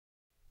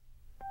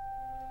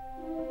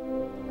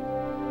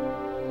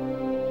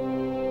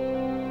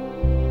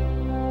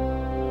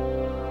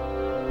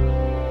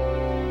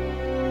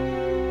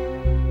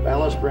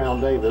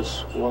Brown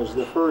Davis was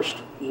the first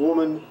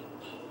woman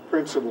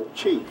principal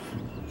chief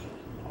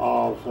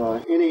of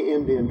any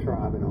Indian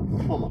tribe in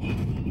Oklahoma,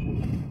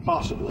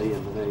 possibly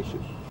in the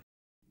nation.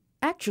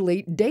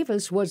 Actually,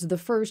 Davis was the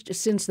first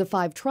since the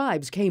 5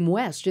 tribes came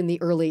west in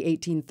the early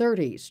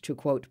 1830s, to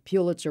quote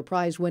Pulitzer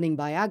Prize-winning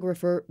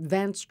biographer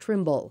Vance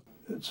Trimble.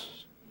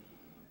 It's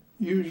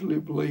usually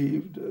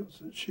believed that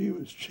she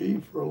was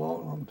chief for a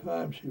long, long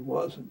time. She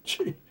wasn't.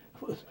 She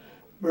was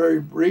very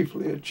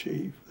briefly a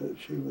chief, that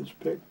she was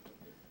picked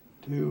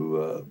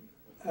to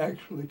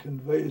actually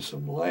convey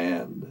some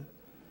land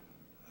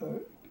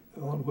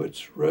on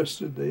which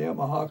rested the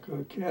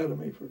Yamahaka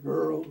Academy for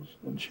girls,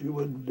 and she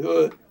wouldn't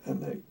do it,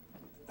 and they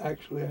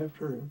actually,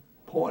 after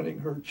appointing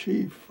her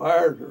chief,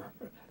 fired her.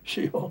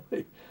 She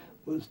only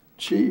was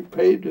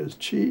paid as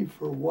chief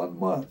for 1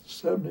 month,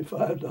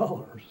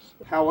 $75.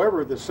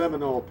 However, the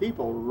Seminole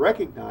people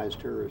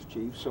recognized her as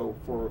chief, so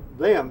for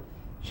them,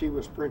 she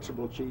was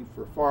principal chief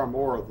for far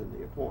more than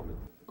the appointment.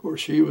 Of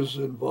course, she was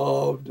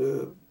involved,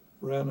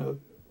 ran a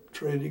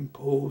trading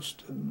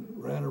post and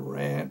ran a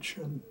ranch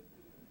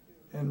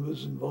and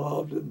was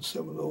involved in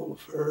Seminole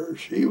affairs.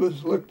 She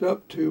was looked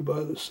up to by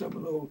the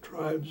Seminole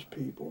tribes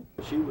people.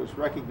 She was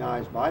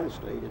recognized by the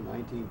state in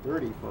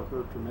 1930 for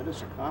her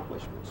tremendous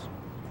accomplishments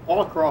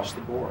all across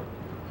the board: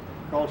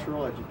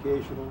 cultural,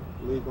 educational,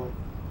 legal,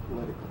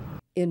 political.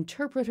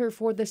 Interpreter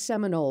for the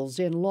Seminoles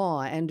in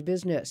law and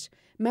business,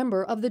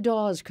 member of the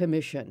Dawes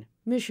Commission,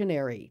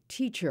 missionary,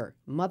 teacher,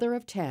 mother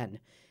of 10,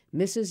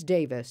 Mrs.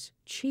 Davis,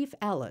 Chief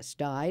Alice,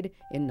 died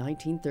in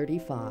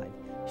 1935.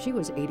 She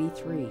was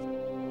 83.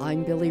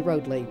 I'm Billie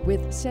Roadley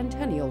with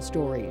Centennial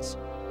Stories.